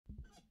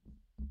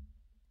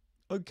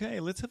Okay,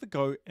 let's have a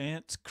go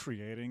at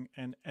creating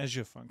an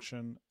Azure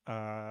function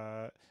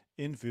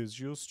in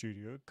Visual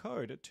Studio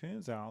Code. It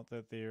turns out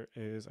that there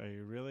is a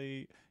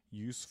really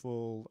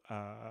useful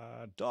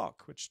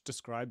doc which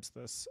describes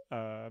this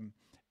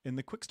in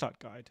the Quickstart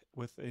guide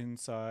with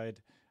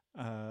inside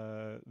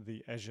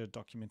the Azure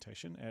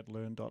documentation at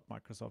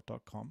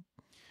learn.microsoft.com.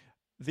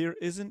 There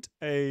isn't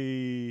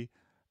a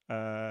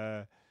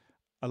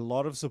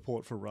lot of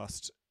support for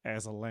Rust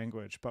as a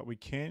language, but we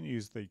can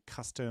use the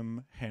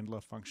custom handler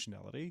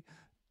functionality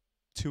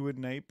to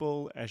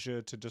enable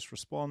Azure to just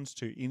respond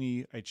to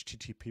any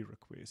HTTP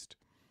request.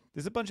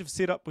 There's a bunch of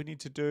setup we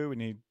need to do. We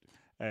need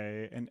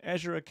an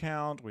Azure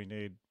account. We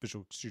need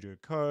Visual Studio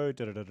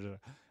Code.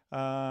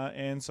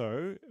 And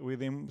so we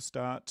then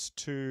start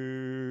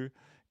to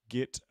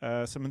get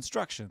some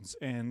instructions,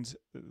 and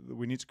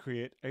we need to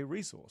create a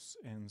resource.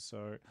 And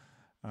so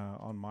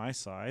on my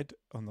side,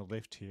 on the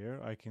left here,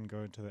 I can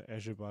go into the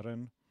Azure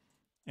button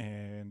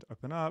and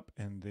open up,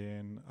 and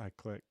then I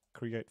click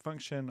create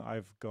function.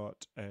 I've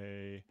got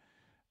I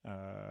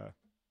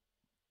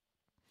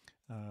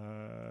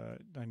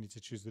need to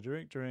choose the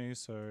directory,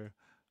 so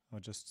I'll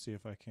just see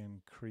if I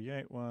can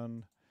create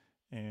one,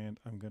 and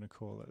I'm going to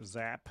call it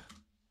Zap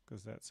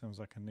because that sounds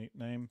like a neat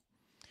name.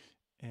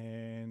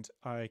 And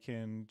I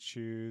can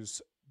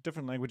choose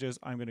different languages.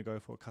 I'm going to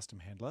go for custom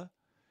handler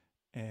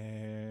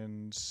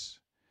and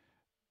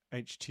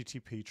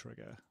HTTP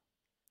trigger,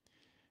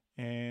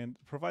 and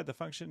provide the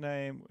function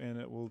name, and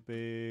it will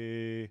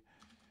be,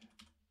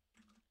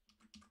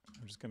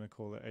 I'm just going to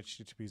call it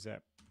HTTP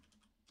Zap.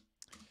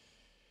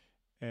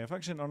 And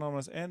function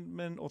anonymous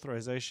admin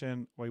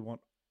authorization, we want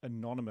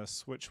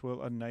anonymous, which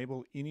will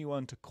enable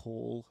anyone to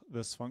call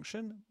this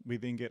function. We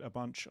then get a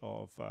bunch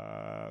of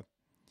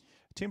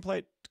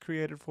template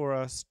created for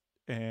us,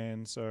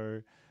 and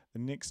so the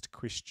next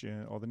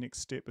question or the next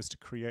step is to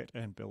create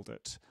and build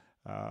it.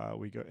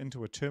 We go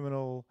into a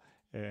terminal,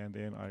 and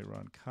then I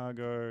run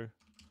cargo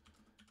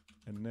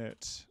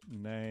init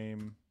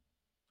name.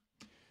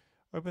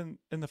 Open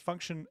in the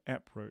function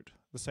app root,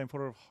 the same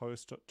folder of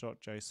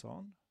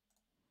host.json.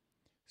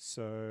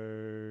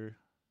 So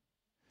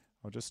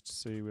I'll just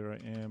see where I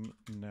am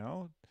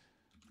now.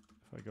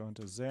 If I go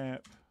into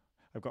Zap,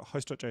 I've got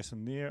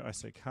host.json there. I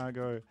say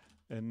cargo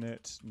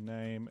init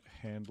name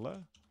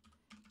handler,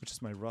 which is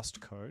my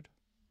Rust code.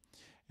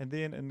 And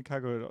then in the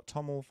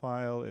cargo.toml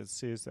file, it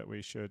says that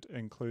we should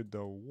include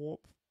the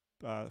warp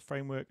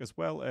framework as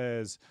well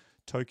as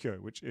Tokyo,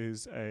 which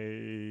is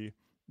the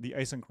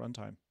async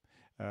runtime.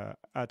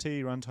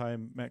 RT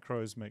runtime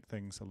macros make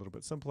things a little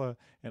bit simpler,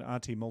 and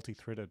RT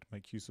multi-threaded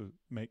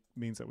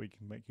means that we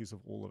can make use of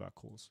all of our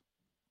cores.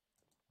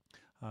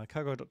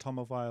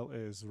 Cargo.toml file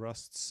is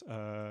Rust's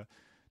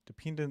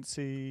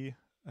dependency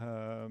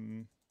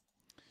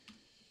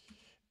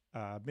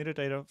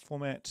metadata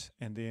format,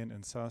 and then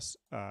in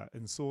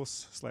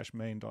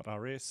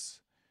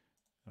source/main.rs.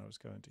 I'll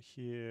just go into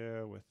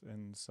here with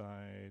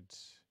inside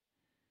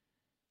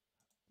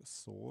the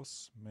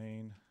source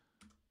main,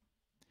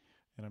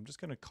 and I'm just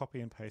going to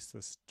copy and paste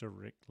this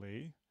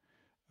directly.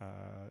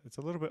 It's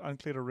a little bit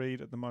unclear to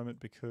read at the moment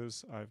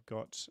because I've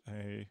got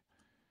a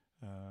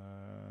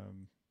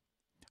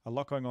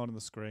lot going on the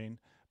screen,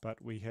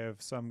 but we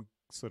have some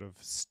sort of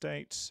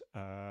state,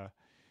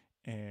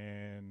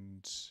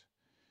 and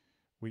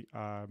we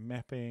are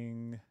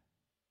mapping,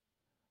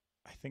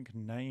 I think,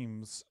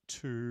 names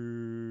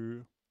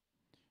to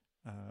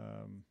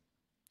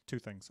two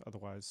things.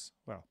 Otherwise,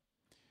 well,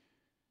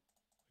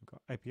 we've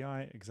got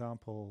API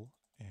example,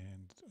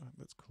 and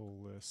let's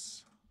call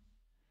this.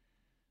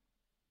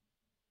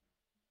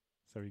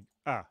 So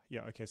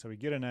so we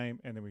get a name,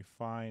 and then we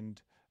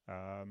find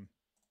and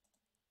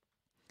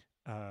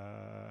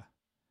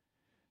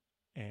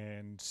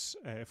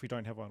if we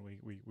don't have one,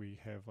 we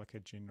have like a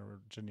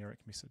generic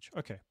message.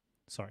 Okay,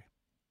 sorry.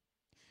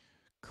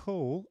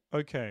 Cool.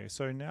 Okay,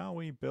 so now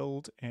we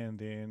build and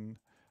then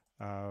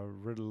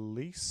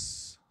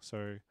release.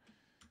 So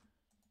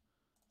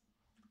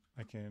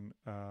I can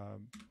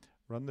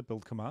run the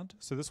build command.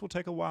 So this will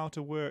take a while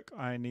to work.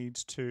 I need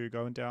to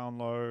go and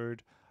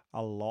download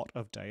a lot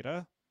of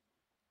data.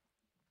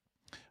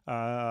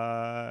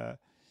 But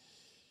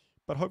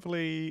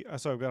hopefully,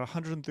 so I've got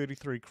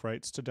 133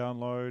 crates to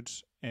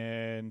download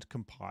and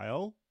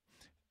compile.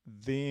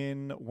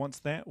 Then once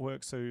that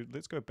works, so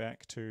let's go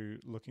back to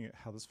looking at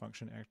how this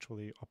function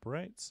actually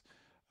operates.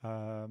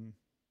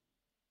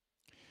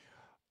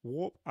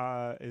 Warp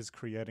is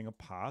creating a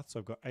path. So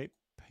I've got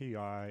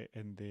API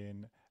and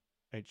then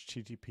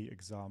HTTP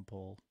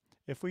example.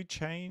 If we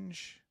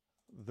change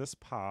this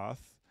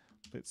path,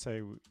 let's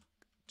say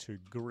to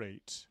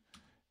greet,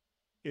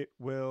 it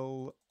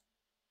will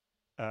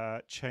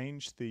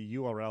change the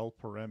URL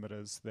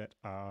parameters that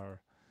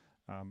are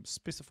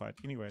specified.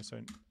 Anyway,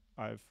 so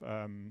I've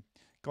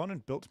gone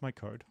and built my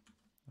code.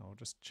 I'll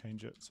just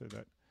change it so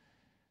that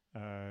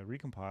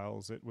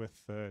recompiles it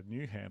with the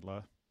new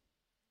handler.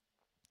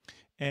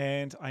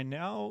 And I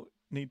now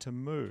need to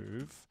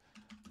move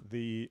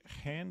the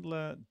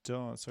handler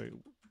down.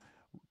 So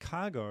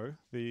cargo,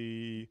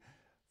 the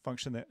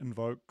function that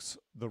invokes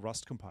the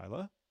Rust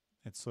compiler.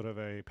 It's sort of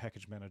a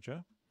package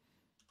manager.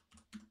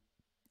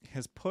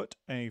 Has put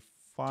a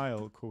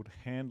file called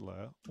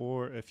handler,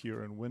 or if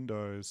you're in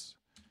Windows,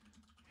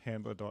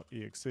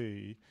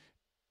 handler.exe,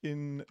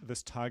 in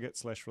this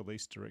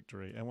target/release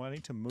directory, and I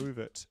need to move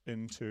it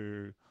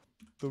into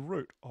the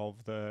root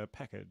of the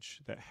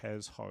package that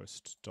has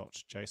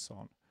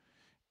host.json.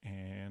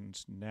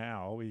 And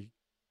now we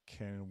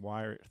can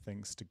wire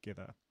things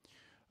together.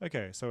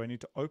 Okay, so I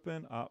need to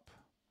open up,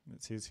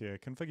 it says here,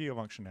 configure your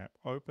function app,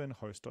 open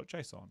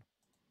host.json.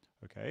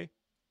 Okay.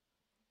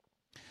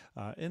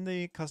 In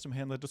the custom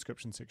handler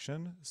description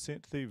section,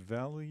 set the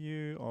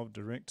value of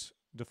direct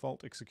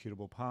default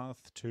executable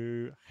path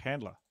to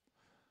handler.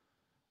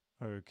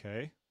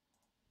 Okay.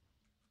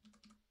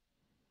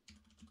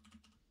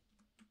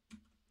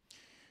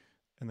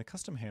 In the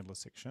custom handler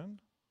section,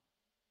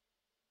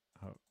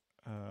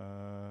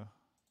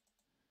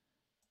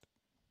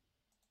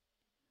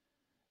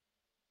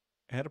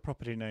 add a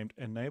property named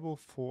enable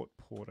fort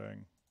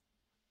porting.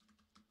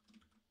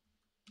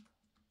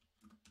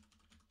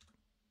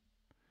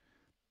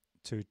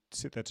 To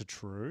set that to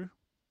true.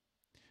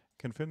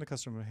 Confirm the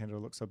custom handler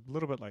looks a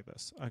little bit like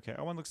this. Okay,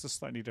 our one looks just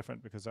slightly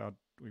different because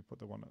we put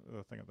the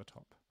thing at the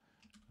top.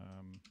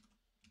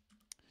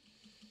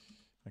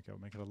 Okay, I'll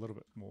make it a little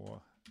bit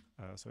more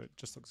so it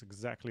just looks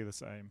exactly the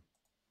same.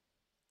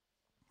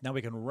 Now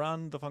we can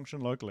run the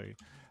function locally.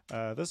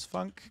 This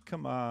func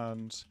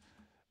command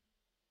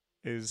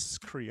is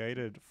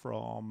created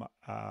from,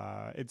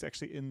 it's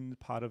actually in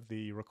part of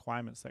the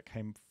requirements that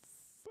came,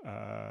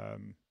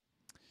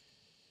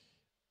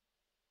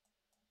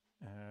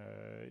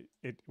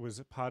 it was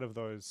a part of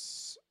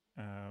those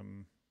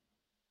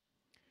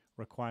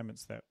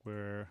requirements that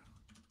were,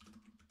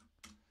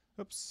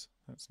 oops,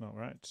 that's not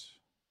right.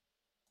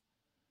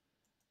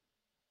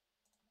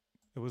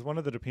 It was one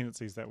of the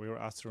dependencies that we were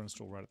asked to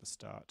install right at the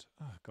start.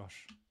 Oh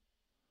gosh.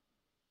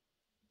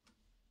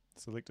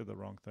 Selected the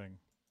wrong thing.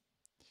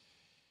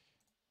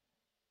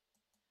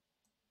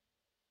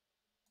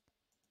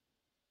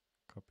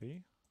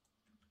 Copy.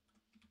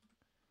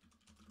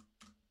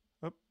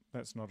 Oh,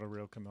 that's not a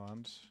real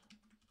command.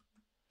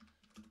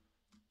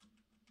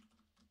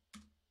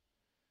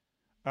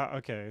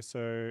 Okay,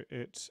 so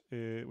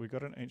we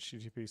got an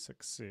HTTP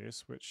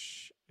success,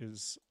 which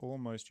is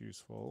almost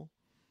useful.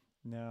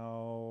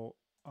 Now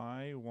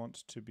I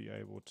want to be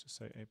able to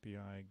say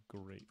API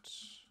greet.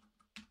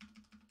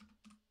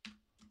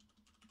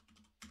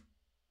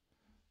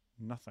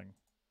 Nothing.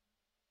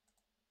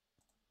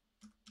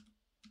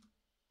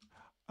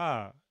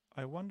 I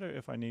wonder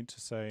if I need to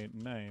say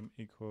name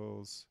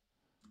equals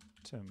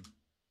Tim.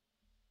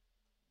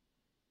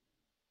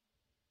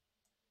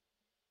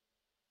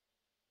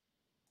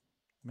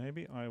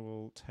 Maybe I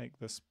will take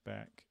this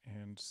back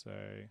and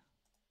say,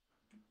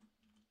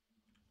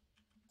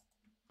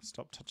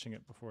 stop touching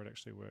it before it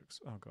actually works.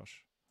 Oh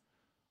gosh,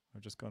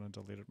 I've just gone and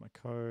deleted my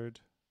code.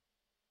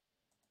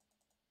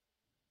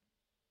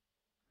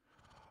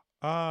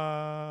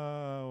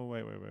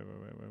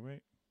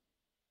 Wait.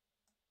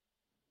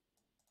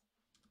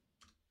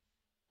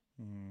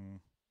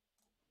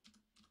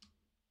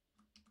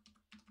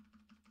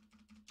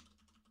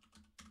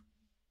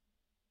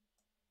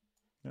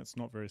 That's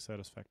not very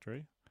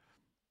satisfactory.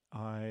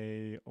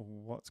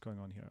 What's going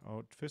on here?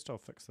 First I'll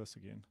fix this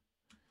again.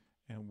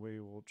 And we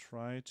will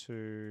try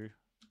to,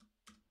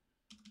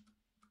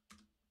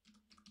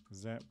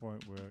 that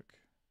won't work.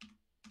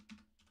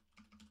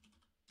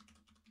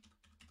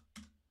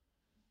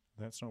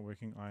 That's not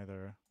working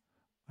either.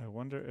 I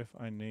wonder if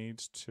I need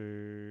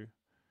to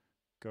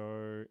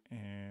go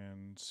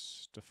and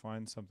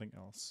define something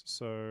else.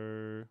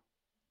 So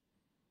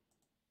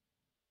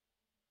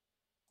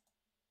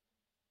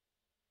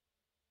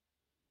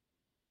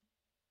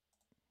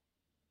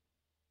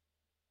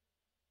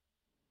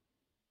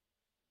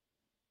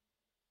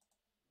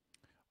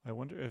I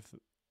wonder if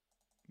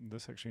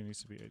this actually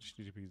needs to be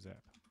HTTP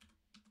zap.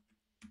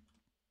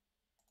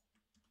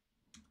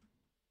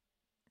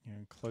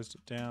 And closed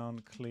it down,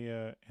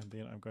 clear, and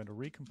then I'm going to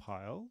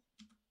recompile.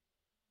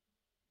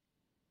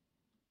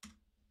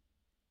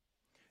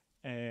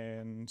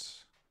 And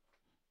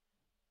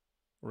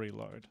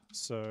reload.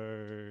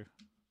 So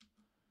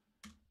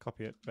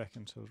copy it back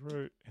into the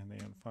root, and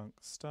then func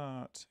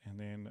start, and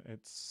then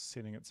it's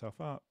setting itself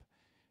up,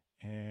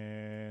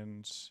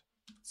 and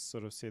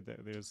sort of said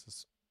that there's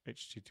this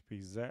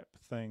HTTP zap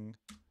thing.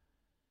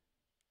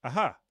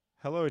 Aha!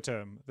 Hello,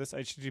 Tim. This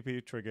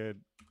HTTP triggered.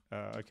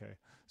 Okay.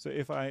 So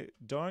if I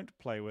don't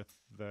play with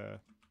the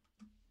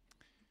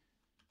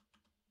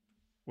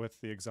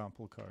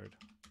example code,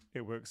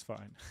 it works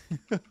fine.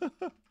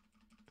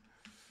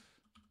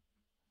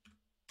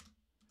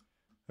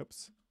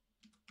 Oops.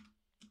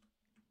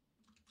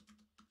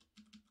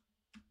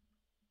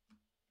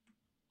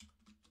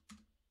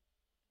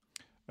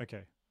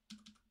 Okay.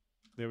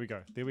 There we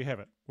go. There we have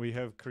it. We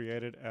have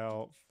created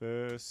our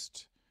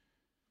first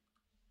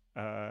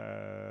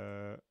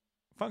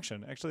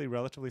function, actually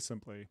relatively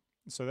simply.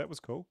 So that was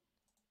cool.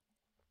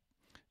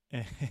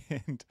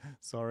 And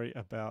sorry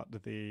about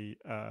the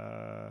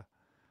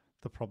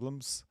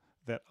problems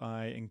that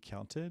I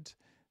encountered.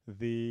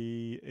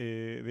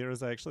 There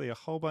is actually a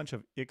whole bunch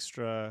of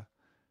extra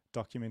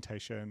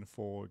documentation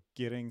for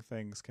getting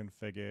things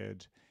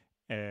configured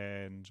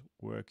and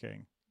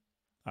working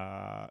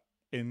uh,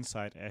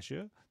 inside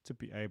Azure to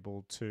be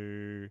able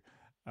to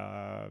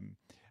um,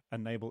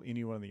 enable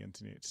anyone on the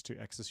internet to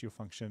access your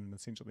function in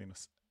essentially in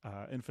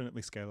a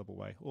infinitely scalable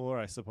way, or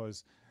I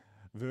suppose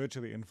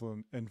virtually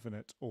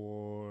infinite,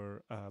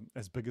 or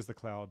as big as the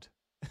cloud,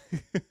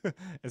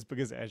 as big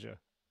as Azure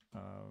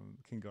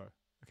can go.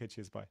 Okay,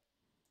 cheers, bye.